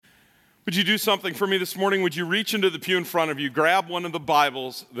Would you do something for me this morning? Would you reach into the pew in front of you, grab one of the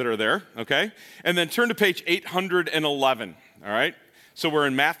Bibles that are there, okay? And then turn to page 811, all right? So we're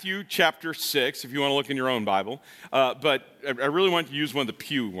in Matthew chapter 6, if you want to look in your own Bible. But I really want to use one of the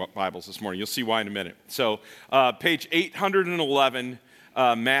pew Bibles this morning. You'll see why in a minute. So page 811,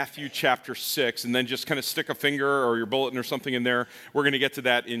 Matthew chapter 6, and then just kind of stick a finger or your bulletin or something in there. We're going to get to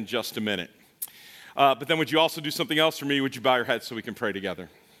that in just a minute. But then would you also do something else for me? Would you bow your head so we can pray together?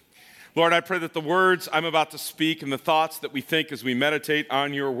 Lord, I pray that the words I'm about to speak and the thoughts that we think as we meditate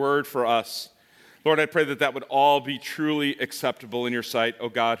on your word for us, Lord, I pray that that would all be truly acceptable in your sight, O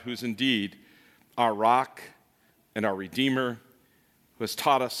God, who's indeed our rock and our Redeemer, who has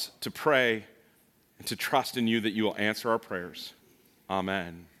taught us to pray and to trust in you that you will answer our prayers.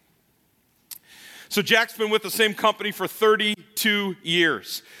 Amen. So Jack's been with the same company for 32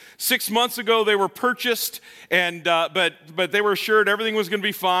 years. 6 months ago, they were purchased, and but they were assured everything was going to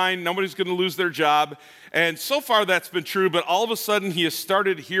be fine. Nobody's going to lose their job. And so far, that's been true. But all of a sudden, he has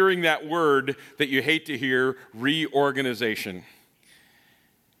started hearing that word that you hate to hear, reorganization.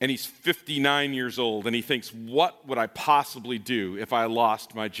 And he's 59 years old, and he thinks, what would I possibly do if I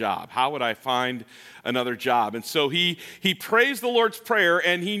lost my job? How would I find another job? And so he prays the Lord's Prayer,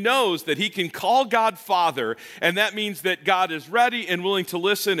 and he knows that he can call God Father, and that means that God is ready and willing to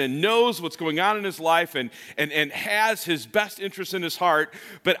listen and knows what's going on in his life and has his best interest in his heart.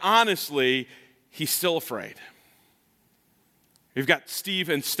 But honestly, he's still afraid. We've got Steve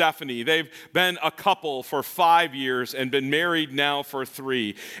and Stephanie. They've been a couple for 5 years and been married now for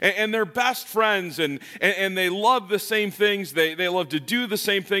 3. And they're best friends, and they love the same things. They love to do the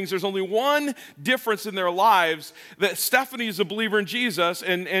same things. There's only one difference in their lives, that Stephanie is a believer in Jesus,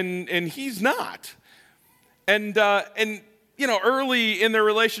 and he's not. And you know, early in their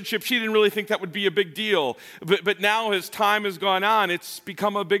relationship, she didn't really think that would be a big deal. But now as time has gone on, it's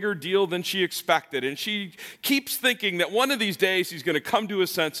become a bigger deal than she expected. And she keeps thinking that one of these days he's going to come to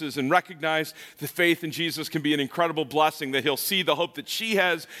his senses and recognize that faith in Jesus can be an incredible blessing, that he'll see the hope that she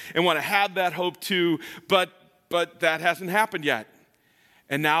has and want to have that hope too. But that hasn't happened yet.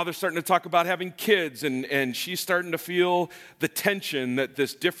 And now they're starting to talk about having kids, and she's starting to feel the tension that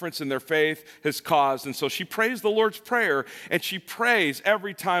this difference in their faith has caused. And so she prays the Lord's Prayer, and she prays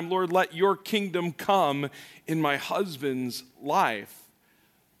every time, Lord, let your kingdom come in my husband's life.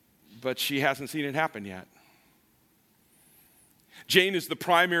 But she hasn't seen it happen yet. Jane is the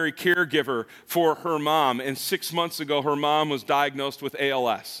primary caregiver for her mom, and 6 months ago, her mom was diagnosed with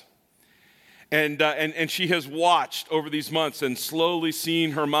ALS. And she has watched over these months and slowly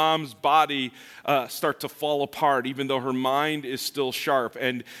seen her mom's body start to fall apart, even though her mind is still sharp.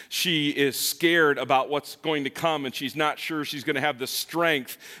 And she is scared about what's going to come, and she's not sure she's going to have the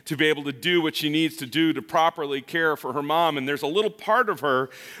strength to be able to do what she needs to do to properly care for her mom. And there's a little part of her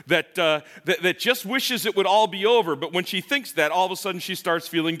that just wishes it would all be over. But when she thinks that, all of a sudden she starts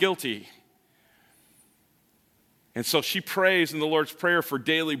feeling guilty. And so she prays in the Lord's Prayer for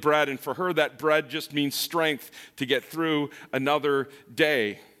daily bread, and for her that bread just means strength to get through another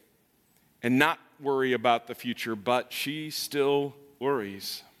day and not worry about the future, but she still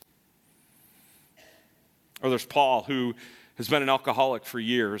worries. Or there's Paul, who has been an alcoholic for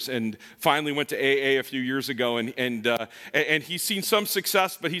years and finally went to AA a few years ago, and he's seen some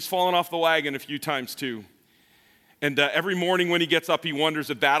success, but he's fallen off the wagon a few times too. And every morning when he gets up, he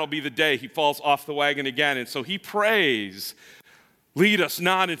wonders if that'll be the day he falls off the wagon again. And so he prays, lead us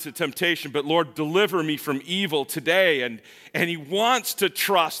not into temptation, but Lord, deliver me from evil today. And he wants to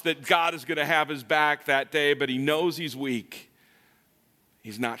trust that God is going to have his back that day, but he knows he's weak.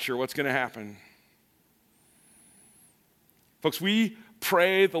 He's not sure what's going to happen. Folks, we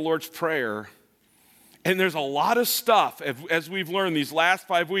pray the Lord's Prayer, and there's a lot of stuff, as we've learned these last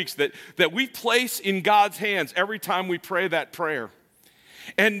 5 weeks, that we place in God's hands every time we pray that prayer.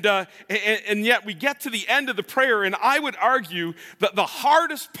 And yet we get to the end of the prayer, and I would argue that the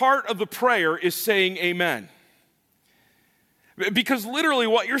hardest part of the prayer is saying amen. Because literally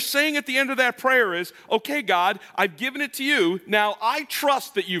what you're saying at the end of that prayer is, okay, God, I've given it to you. Now I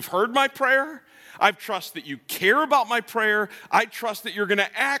trust that you've heard my prayer. I trust that you care about my prayer. I trust that you're going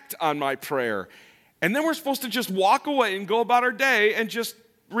to act on my prayer. And then we're supposed to just walk away and go about our day and just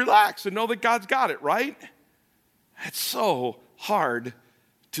relax and know that God's got it, right? It's so hard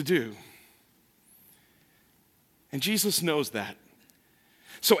to do. And Jesus knows that.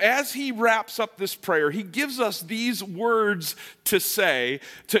 So as he wraps up this prayer, he gives us these words to say,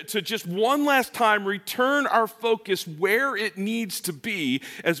 to just one last time return our focus where it needs to be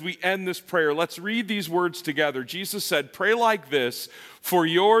as we end this prayer. Let's read these words together. Jesus said, pray like this, for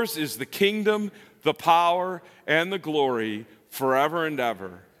yours is the kingdom, the power, and the glory forever and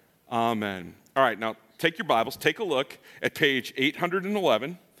ever. Amen. All right, now take your Bibles, take a look at page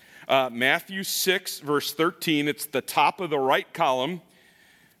 811, Matthew 6, verse 13. It's the top of the right column.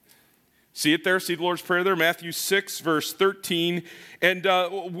 See it there? See the Lord's Prayer there? Matthew 6, verse 13. And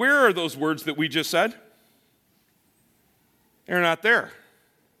where are those words that we just said? They're not there.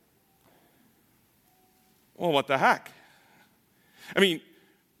 Well, what the heck? I mean,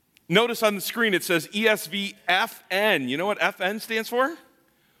 notice on the screen it says ESV FN. You know what FN stands for?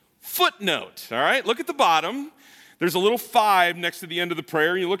 Footnote, all right? Look at the bottom. There's a little 5 next to the end of the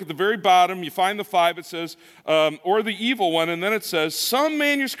prayer. You look at the very bottom, you find the 5, it says, or the evil one, and then it says, some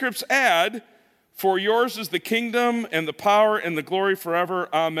manuscripts add, for yours is the kingdom and the power and the glory forever,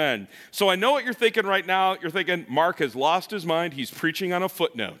 amen. So I know what you're thinking right now. You're thinking, Mark has lost his mind. He's preaching on a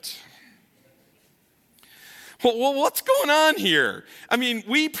footnote. Well, what's going on here? I mean,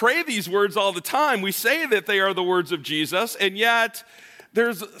 we pray these words all the time. We say that they are the words of Jesus, and yet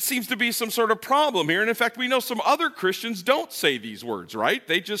there seems to be some sort of problem here. And in fact, we know some other Christians don't say these words, right?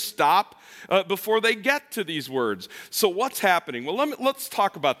 They just stop before they get to these words. So what's happening? Well, let's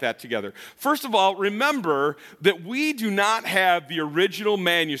talk about that together. First of all, remember that we do not have the original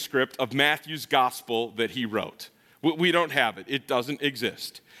manuscript of Matthew's gospel that he wrote. We don't have it. It doesn't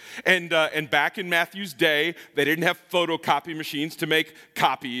exist. And back in Matthew's day, they didn't have photocopy machines to make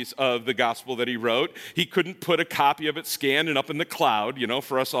copies of the gospel that he wrote. He couldn't put a copy of it scanned and up in the cloud,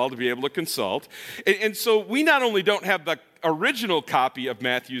 for us all to be able to consult. And so we not only don't have the original copy of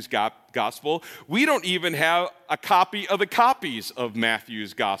Matthew's gospel, we don't even have a copy of the copies of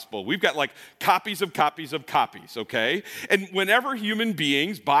Matthew's gospel. We've got like copies of copies of copies, okay? And whenever human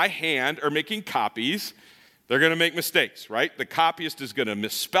beings by hand are making copies, they're going to make mistakes, right? The copyist is going to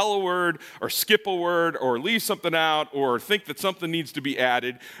misspell a word or skip a word or leave something out or think that something needs to be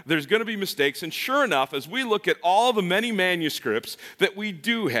added. There's going to be mistakes. And sure enough, as we look at all the many manuscripts that we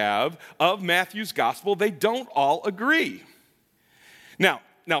do have of Matthew's gospel, they don't all agree. Now,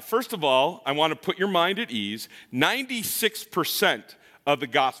 first of all, I want to put your mind at ease. 96% of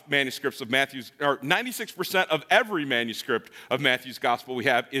the manuscripts of Matthew's, or 96% of every manuscript of Matthew's gospel we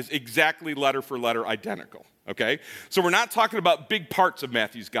have is exactly letter for letter identical, okay? So we're not talking about big parts of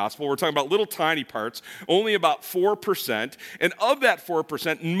Matthew's gospel. We're talking about little tiny parts, only about 4%. And of that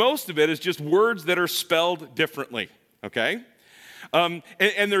 4%, most of it is just words that are spelled differently, okay?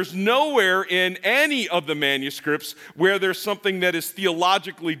 And there's nowhere in any of the manuscripts where there's something that is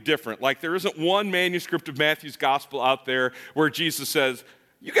theologically different. Like there isn't one manuscript of Matthew's gospel out there where Jesus says,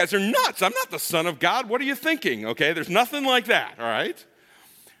 you guys are nuts. I'm not the Son of God. What are you thinking? Okay, there's nothing like that, all right?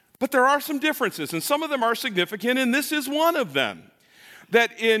 But there are some differences, and some of them are significant, and this is one of them.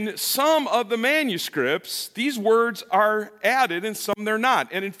 That in some of the manuscripts, these words are added and some they're not.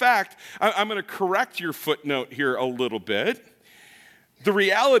 And in fact, I'm going to correct your footnote here a little bit. The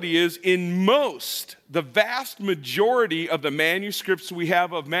reality is, the vast majority of the manuscripts we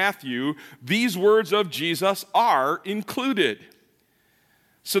have of Matthew, these words of Jesus are included.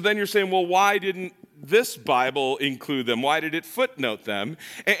 So then you're saying, well, why didn't this Bible include them? Why did it footnote them?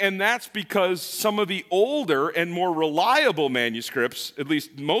 And that's because some of the older and more reliable manuscripts, at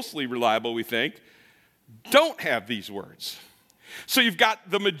least mostly reliable, we think, don't have these words. So you've got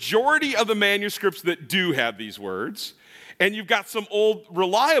the majority of the manuscripts that do have these words, and you've got some old,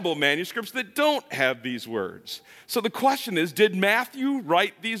 reliable manuscripts that don't have these words. So the question is, did Matthew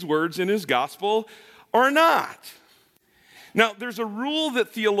write these words in his gospel or not? Now, there's a rule that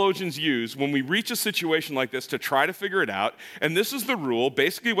theologians use when we reach a situation like this to try to figure it out, and this is the rule.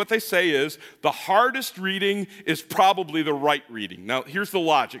 Basically, what they say is the hardest reading is probably the right reading. Now, here's the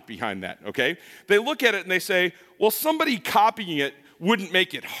logic behind that, okay? They look at it and they say, well, somebody copying it wouldn't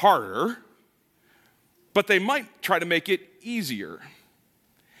make it harder, but they might try to make it easier.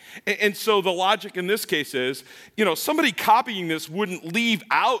 And so the logic in this case is, somebody copying this wouldn't leave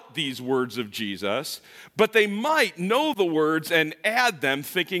out these words of Jesus, but they might know the words and add them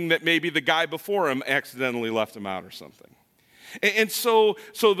thinking that maybe the guy before him accidentally left them out or something. And so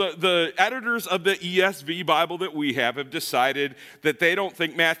the editors of the ESV Bible that we have decided that they don't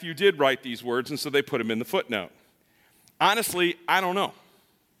think Matthew did write these words, and so they put them in the footnote. Honestly, I don't know.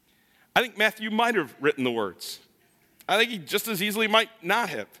 I think Matthew might have written the words. I think he just as easily might not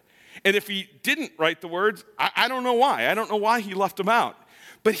have. And if he didn't write the words, I don't know why. I don't know why he left them out.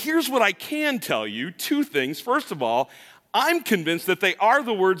 But here's what I can tell you, 2 things. First of all, I'm convinced that they are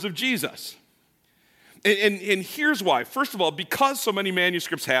the words of Jesus. And here's why. First of all, because so many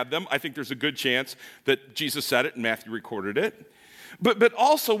manuscripts have them, I think there's a good chance that Jesus said it and Matthew recorded it. But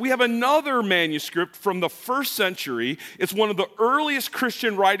also, we have another manuscript from the 1st century. It's one of the earliest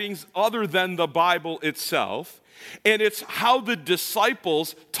Christian writings other than the Bible itself. And it's how the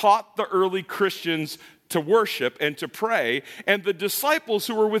disciples taught the early Christians to worship and to pray. And the disciples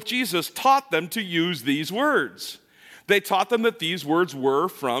who were with Jesus taught them to use these words. They taught them that these words were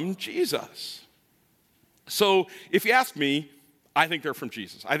from Jesus. So if you ask me, I think they're from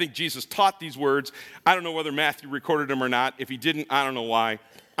Jesus. I think Jesus taught these words. I don't know whether Matthew recorded them or not. If he didn't, I don't know why.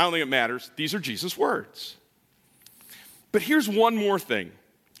 I don't think it matters. These are Jesus' words. But here's one more thing.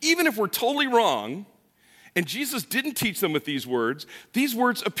 Even if we're totally wrong, and Jesus didn't teach them with these words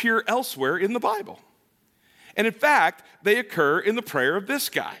appear elsewhere in the Bible. And in fact, they occur in the prayer of this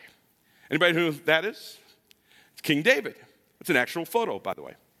guy. Anybody know who that is? It's King David. It's an actual photo, by the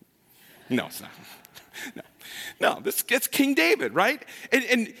way. No, it's not. No, it's King David, right?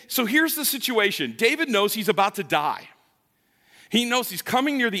 And so here's the situation. David knows he's about to die. He knows he's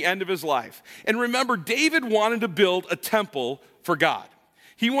coming near the end of his life. And remember, David wanted to build a temple for God.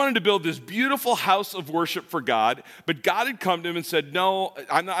 He wanted to build this beautiful house of worship for God, but God had come to him and said, no,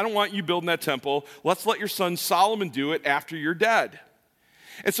 I don't want you building that temple. Let's let your son Solomon do it after you're dead.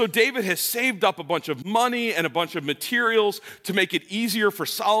 And so David has saved up a bunch of money and a bunch of materials to make it easier for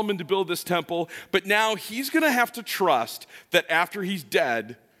Solomon to build this temple, but now he's going to have to trust that after he's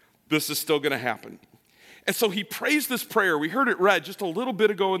dead, this is still going to happen. And so he prays this prayer. We heard it read just a little bit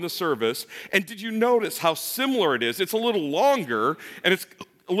ago in the service. And did you notice how similar it is? It's a little longer and it's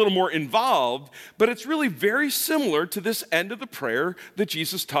a little more involved, but it's really very similar to this end of the prayer that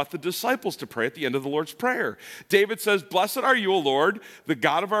Jesus taught the disciples to pray at the end of the Lord's Prayer. David says, "Blessed are you, O Lord, the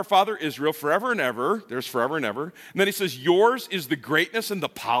God of our father Israel, forever and ever." There's forever and ever. And then he says, "Yours is the greatness and the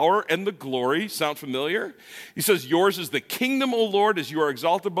power and the glory." Sound familiar? He says, "Yours is the kingdom, O Lord, as you are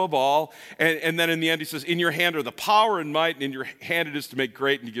exalted above all." And then in the end he says, "In your hand are the power and might, and in your hand it is to make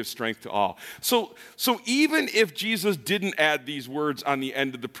great and to give strength to all." So even if Jesus didn't add these words on the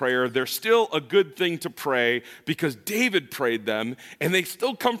end of the prayer, they're still a good thing to pray because David prayed them, and they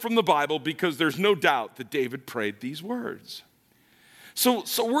still come from the Bible because there's no doubt that David prayed these words. So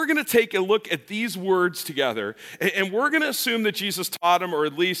we're going to take a look at these words together, and we're going to assume that Jesus taught them, or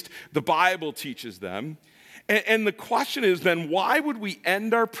at least the Bible teaches them. And the question is then, why would we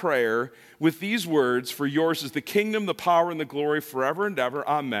end our prayer with these words, "For yours is the kingdom, the power, and the glory forever and ever,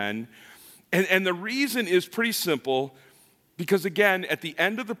 amen"? And the reason is pretty simple. Because again, at the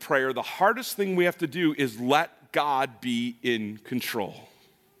end of the prayer, the hardest thing we have to do is let God be in control.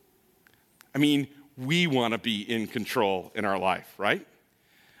 I mean, we want to be in control in our life, right?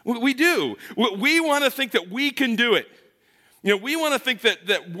 We do. We want to think that we can do it. You know, we want to think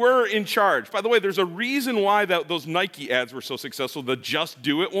that we're in charge. By the way, there's a reason why those Nike ads were so successful, the Just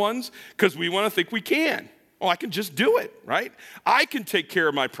Do It ones, because we want to think we can. Oh, I can just do it, right? I can take care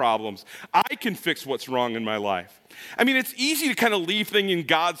of my problems. I can fix what's wrong in my life. I mean, it's easy to kind of leave things in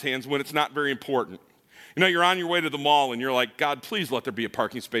God's hands when it's not very important. You know, you're on your way to the mall and you're like, "God, please let there be a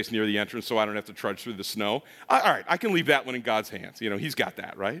parking space near the entrance so I don't have to trudge through the snow." All right, I can leave that one in God's hands. You know, he's got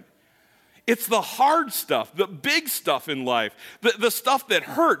that, right? It's the hard stuff, the big stuff in life, the stuff that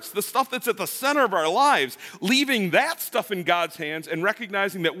hurts, the stuff that's at the center of our lives, leaving that stuff in God's hands and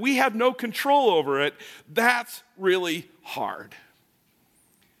recognizing that we have no control over it, that's really hard.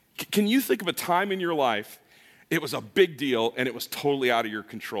 Can you think of a time in your life it was a big deal and it was totally out of your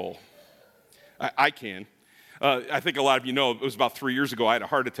control? I can. I think a lot of you know, it was about 3 years ago I had a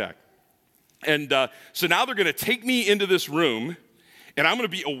heart attack. And so now they're going to take me into this room, and I'm going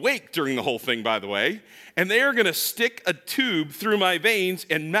to be awake during the whole thing, by the way, and they are going to stick a tube through my veins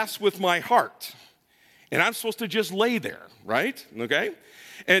and mess with my heart. And I'm supposed to just lay there, right? Okay?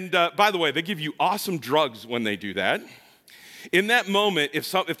 And by the way, they give you awesome drugs when they do that. In that moment,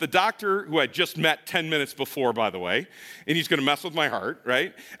 if the doctor, who I just met 10 minutes before, by the way, and he's going to mess with my heart,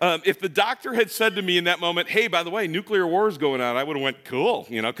 right? If the doctor had said to me in that moment, "Hey, by the way, nuclear war is going on," I would have went, "Cool,"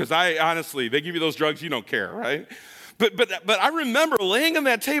 you know, because I honestly, they give you those drugs, you don't care, right? But I remember laying on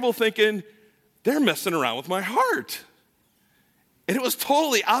that table thinking, they're messing around with my heart. And it was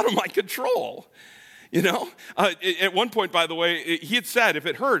totally out of my control. You know, at one point, by the way, he had said, "If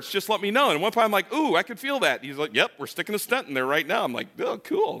it hurts, just let me know." And at one point, I'm like, "Ooh, I could feel that." He's like, "Yep, we're sticking a stent in there right now." I'm like, "Oh,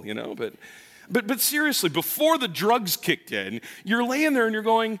 cool," you know. But seriously, before the drugs kicked in, you're laying there and you're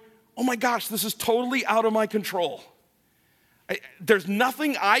going, "Oh my gosh, this is totally out of my control. There's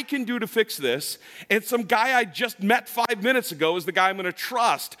nothing I can do to fix this, and some guy I just met 5 minutes ago is the guy I'm going to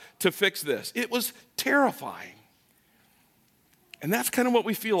trust to fix this." It was terrifying. And that's kind of what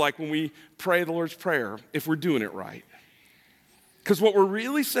we feel like when we pray the Lord's Prayer, if we're doing it right. Because what we're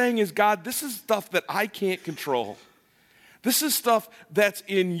really saying is, "God, this is stuff that I can't control. This is stuff that's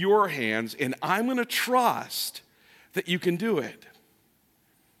in your hands, and I'm going to trust that you can do it."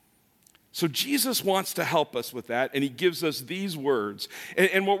 So Jesus wants to help us with that, and he gives us these words.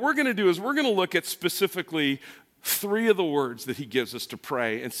 And what we're going to do is we're going to look at specifically 3 of the words that he gives us to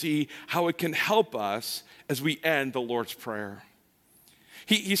pray and see how it can help us as we end the Lord's Prayer.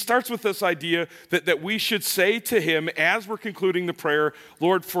 He starts with this idea that we should say to him as we're concluding the prayer,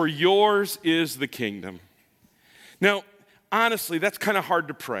 Lord, for yours is the kingdom. Now, honestly, that's kind of hard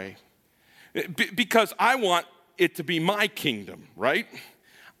to pray because I want it to be my kingdom, right?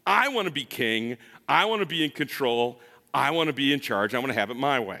 I want to be king. I want to be in control. I want to be in charge. I want to have it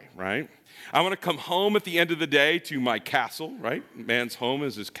my way, right? I want to come home at the end of the day to my castle, right? Man's home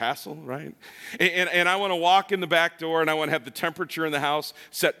is his castle, right? And I want to walk in the back door, and I want to have the temperature in the house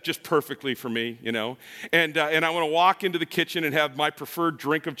set just perfectly for me, you know? And I want to walk into the kitchen and have my preferred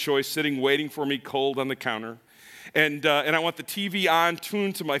drink of choice sitting waiting for me cold on the counter. And I want the TV on,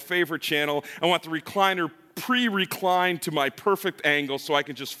 tuned to my favorite channel. I want the recliner pre-reclined to my perfect angle so I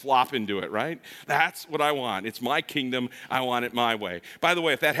can just flop into it, right? That's what I want. It's my kingdom. I want it my way. By the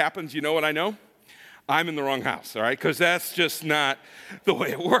way, if that happens, you know what I know? I'm in the wrong house, all right? Because that's just not the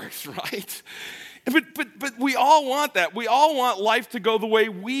way it works, right? But we all want that. We all want life to go the way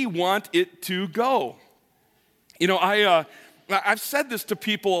we want it to go. You know, I've said this to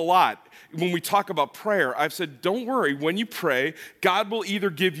people a lot. When we talk about prayer, I've said, don't worry. When you pray, God will either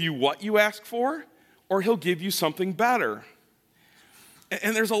give you what you ask for or he'll give you something better.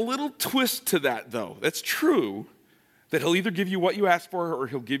 And there's a little twist to that, though. That's true, that he'll either give you what you ask for or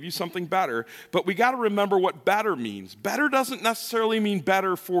he'll give you something better. But we got to remember what better means. Better doesn't necessarily mean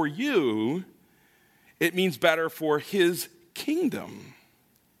better for you. It means better for his kingdom.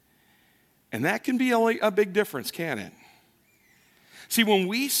 And that can be a big difference, can't it? See, when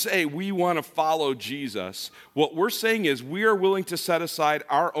we say we want to follow Jesus, what we're saying is we are willing to set aside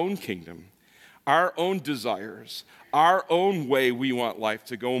our own kingdom, our own desires, our own way we want life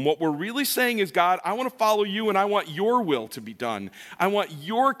to go. And what we're really saying is, God, I want to follow you and I want your will to be done. I want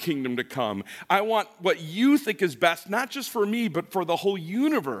your kingdom to come. I want what you think is best, not just for me, but for the whole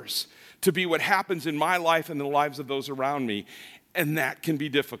universe to be what happens in my life and the lives of those around me. And that can be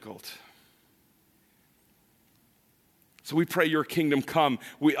difficult. So we pray your kingdom come.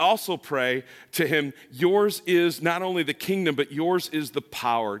 We also pray to him, yours is not only the kingdom, but yours is the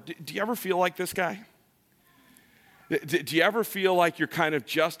power. Do you ever feel like this guy? Do you ever feel like you're kind of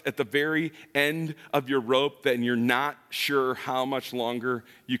just at the very end of your rope and you're not sure how much longer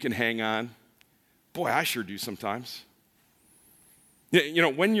you can hang on? Boy, I sure do sometimes. You know,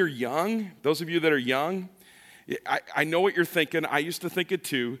 when you're young, those of you that are young, I know what you're thinking. I used to think it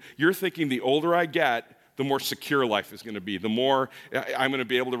too. You're thinking the older I get, the more secure life is going to be, the more I'm going to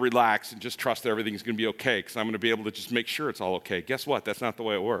be able to relax and just trust that everything's going to be okay because I'm going to be able to just make sure it's all okay. Guess what? That's not the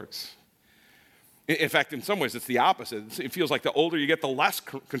way it works. In fact, in some ways, it's the opposite. It feels like the older you get, the less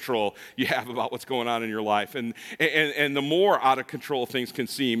control you have about what's going on in your life, and the more out of control things can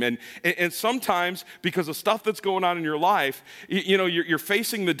seem. And sometimes, because of stuff that's going on in your life, you know, you're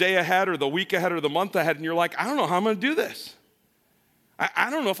facing the day ahead or the week ahead or the month ahead, and you're like, I don't know how I'm going to do this. I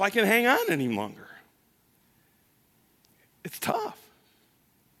don't know if I can hang on any longer. It's tough.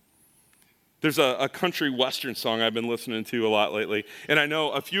 There's a country western song I've been listening to a lot lately, and I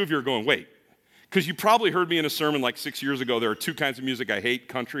know a few of you are going, wait, because you probably heard me in a sermon like 6 years ago. There are 2 kinds of music I hate,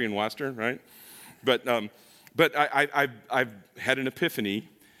 country and western, right? But I've had an epiphany.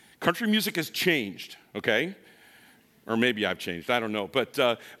 Country music has changed, okay? Or maybe I've changed, I don't know. But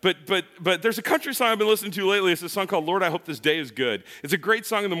there's a country song I've been listening to lately. It's a song called Lord, I Hope This Day Is Good. It's a great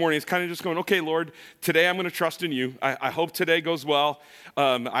song in the morning. It's kind of just going, okay, Lord, today I'm going to trust in you. I hope today goes well.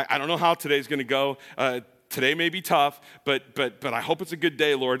 I don't know how today's going to go. Today may be tough, but I hope it's a good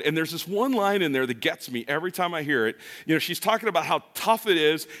day, Lord. And there's this one line in there that gets me every time I hear it. You know, she's talking about how tough it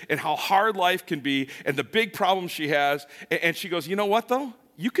is and how hard life can be and the big problems she has. And she goes, you know what, though?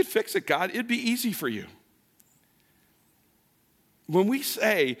 You could fix it, God. It'd be easy for you. When we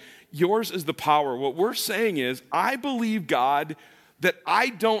say yours is the power, what we're saying is, I believe, God, that I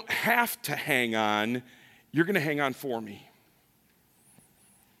don't have to hang on. You're going to hang on for me.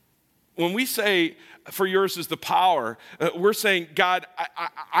 When we say, for yours is the power, we're saying, God,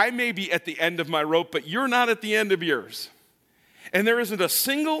 I may be at the end of my rope, but you're not at the end of yours. And there isn't a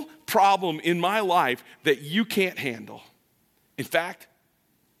single problem in my life that you can't handle. In fact,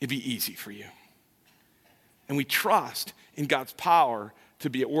 it'd be easy for you. And we trust in God's power to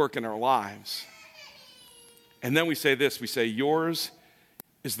be at work in our lives. And then we say this, we say, yours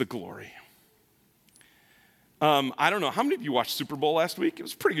is the glory. I don't know, how many of you watched Super Bowl last week? It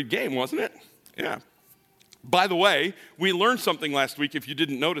was a pretty good game, wasn't it? Yeah. By the way, we learned something last week, if you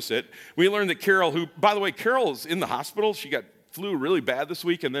didn't notice it. We learned that Carol, who, by the way, Carol is in the hospital. She got flu really bad this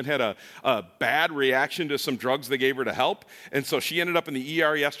week and then had a bad reaction to some drugs they gave her to help. And so she ended up in the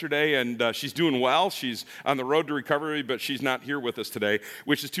ER yesterday, and she's doing well. She's on the road to recovery, but she's not here with us today,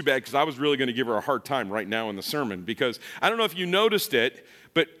 which is too bad because I was really going to give her a hard time right now in the sermon because I don't know if you noticed it,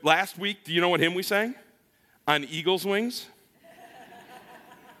 but last week, do you know what hymn we sang? On Eagle's Wings.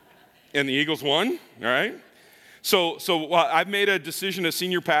 And the Eagles won, all right? So I've made a decision as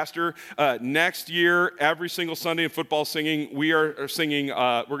senior pastor. Next year, every single Sunday in football singing, we're going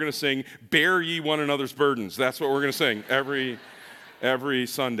to sing, "Bear ye one another's burdens." That's what we're going to sing every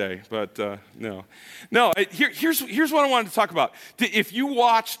Sunday. But no. Here's what I wanted to talk about. If you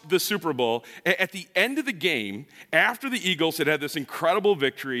watched the Super Bowl, at the end of the game, after the Eagles had this incredible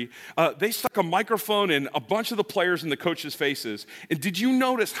victory, they stuck a microphone in a bunch of the players and the coaches' faces. And did you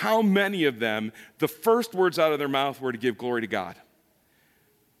notice how many of them, the first words out of their mouth were to give glory to God?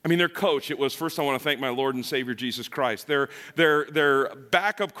 I mean, their coach, it was, "First I want to thank my Lord and Savior Jesus Christ." Their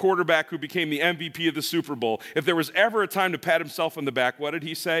backup quarterback who became the MVP of the Super Bowl, if there was ever a time to pat himself on the back, what did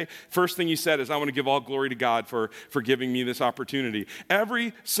he say? First thing he said is, "I want to give all glory to God for giving me this opportunity."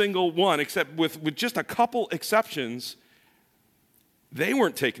 Every single one, except with just a couple exceptions, they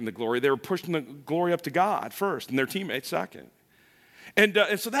weren't taking the glory. They were pushing the glory up to God first and their teammates second. And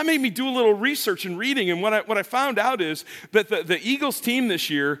so that made me do a little research and reading, and what I found out is that the Eagles team this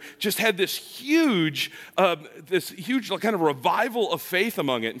year just had this huge kind of revival of faith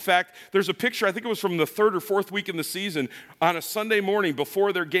among it. In fact, there's a picture, I think it was from the third or fourth week in the season, on a Sunday morning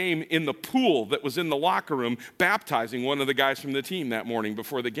before their game in the pool that was in the locker room, baptizing one of the guys from the team that morning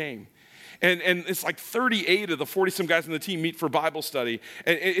before the game. And it's like 38 of the 40-some guys on the team meet for Bible study.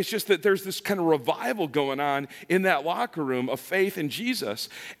 And it's just that there's this kind of revival going on in that locker room of faith in Jesus.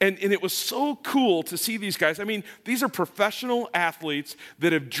 And it was so cool to see these guys. I mean, these are professional athletes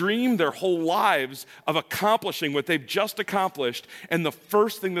that have dreamed their whole lives of accomplishing what they've just accomplished. And the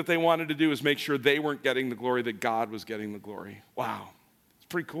first thing that they wanted to do is make sure they weren't getting the glory, that God was getting the glory. Wow, it's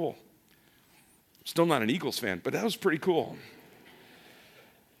pretty cool. Still not an Eagles fan, but that was pretty cool.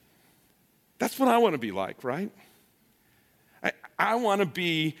 That's what I want to be like, right? I want to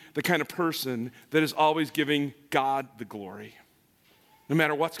be the kind of person that is always giving God the glory, no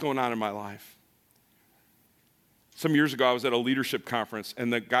matter what's going on in my life. Some years ago, I was at a leadership conference,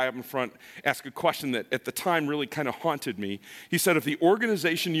 and the guy up in front asked a question that at the time really kind of haunted me. He said, "If the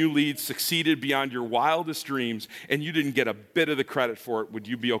organization you lead succeeded beyond your wildest dreams and you didn't get a bit of the credit for it, would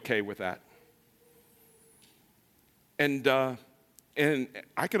you be okay with that?" And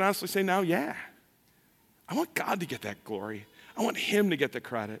I can honestly say now, yeah. I want God to get that glory. I want him to get the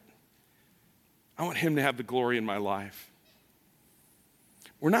credit. I want him to have the glory in my life.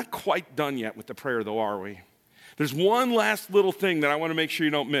 We're not quite done yet with the prayer, though, are we? There's one last little thing that I want to make sure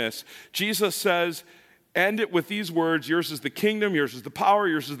you don't miss. Jesus says, end it with these words, "Yours is the kingdom, yours is the power,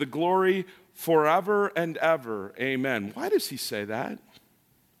 yours is the glory, forever and ever. Amen." Why does he say that?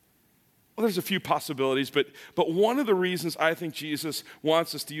 Well, there's a few possibilities, but one of the reasons I think Jesus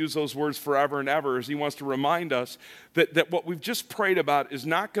wants us to use those words forever and ever is he wants to remind us that what we've just prayed about is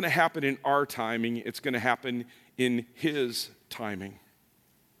not going to happen in our timing, it's going to happen in his timing.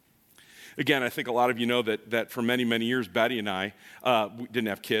 Again, I think a lot of you know that for many, many years, Betty and I we didn't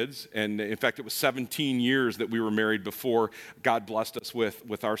have kids. And in fact, it was 17 years that we were married before God blessed us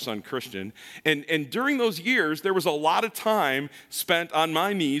with our son, Christian. And during those years, there was a lot of time spent on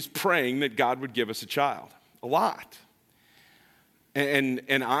my knees praying that God would give us a child. A lot.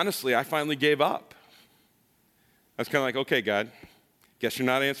 And honestly, I finally gave up. I was kind of like, okay, God, guess you're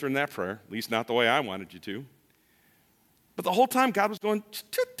not answering that prayer, at least not the way I wanted you to. But the whole time, God was going,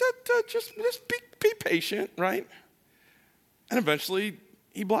 just be patient, right? And eventually,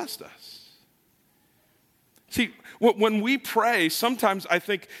 he blessed us. See, when we pray, sometimes I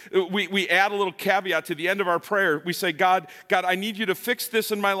think we add a little caveat to the end of our prayer. We say, God, I need you to fix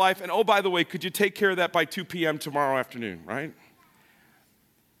this in my life. And oh, by the way, could you take care of that by 2 p.m. tomorrow afternoon, right?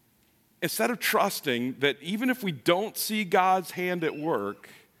 Instead of trusting that even if we don't see God's hand at work,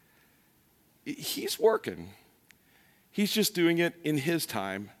 he's working. He's just doing it in his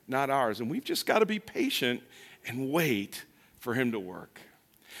time, not ours. And we've just got to be patient and wait for him to work.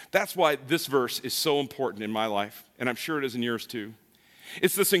 That's why this verse is so important in my life, and I'm sure it is in yours too.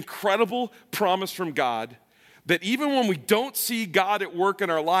 It's this incredible promise from God that even when we don't see God at work in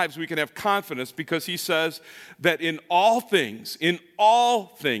our lives, we can have confidence because he says that in all things,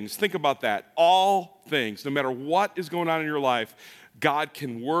 think about that, all things, no matter what is going on in your life, God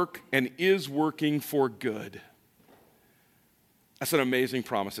can work and is working for good. That's an amazing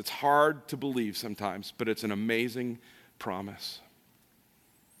promise. It's hard to believe sometimes, but it's an amazing promise.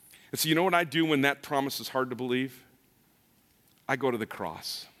 And so you know what I do when that promise is hard to believe? I go to the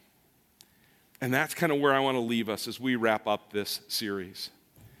cross. And that's kind of where I want to leave us as we wrap up this series.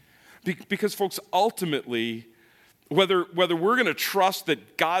 Because, folks, ultimately, whether we're going to trust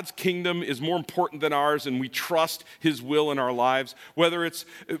that God's kingdom is more important than ours and we trust his will in our lives, whether it's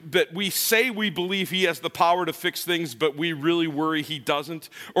that we say we believe he has the power to fix things, but we really worry he doesn't,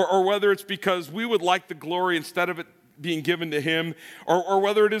 or whether it's because we would like the glory instead of it being given to him, or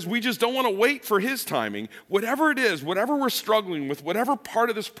whether it is we just don't want to wait for his timing, whatever it is, whatever we're struggling with, whatever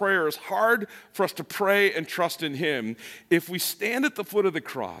part of this prayer is hard for us to pray and trust in him, if we stand at the foot of the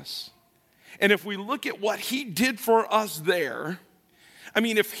cross, and if we look at what he did for us there, I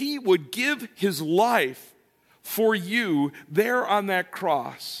mean, if he would give his life for you there on that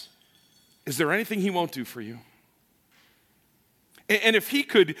cross, is there anything he won't do for you? And if he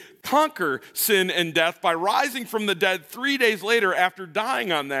could conquer sin and death by rising from the dead 3 days later after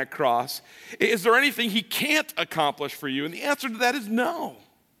dying on that cross, is there anything he can't accomplish for you? And the answer to that is no.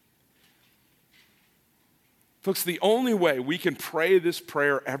 Folks, the only way we can pray this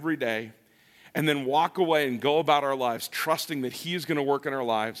prayer every day and then walk away and go about our lives trusting that he is going to work in our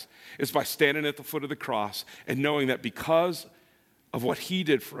lives is by standing at the foot of the cross and knowing that because of what he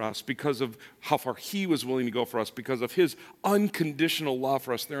did for us, because of how far he was willing to go for us, because of his unconditional love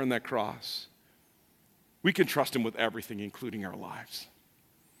for us there on that cross, we can trust him with everything, including our lives.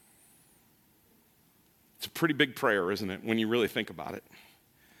 It's a pretty big prayer, isn't it, when you really think about it?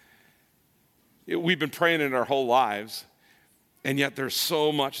 We've been praying it our whole lives, and yet there's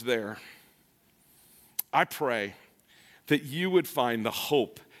so much there. I pray that you would find the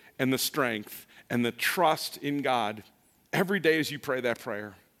hope and the strength and the trust in God every day as you pray that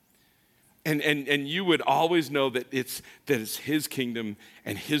prayer. And you would always know that it's his kingdom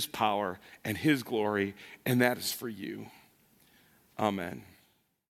and his power and his glory, and that is for you. Amen.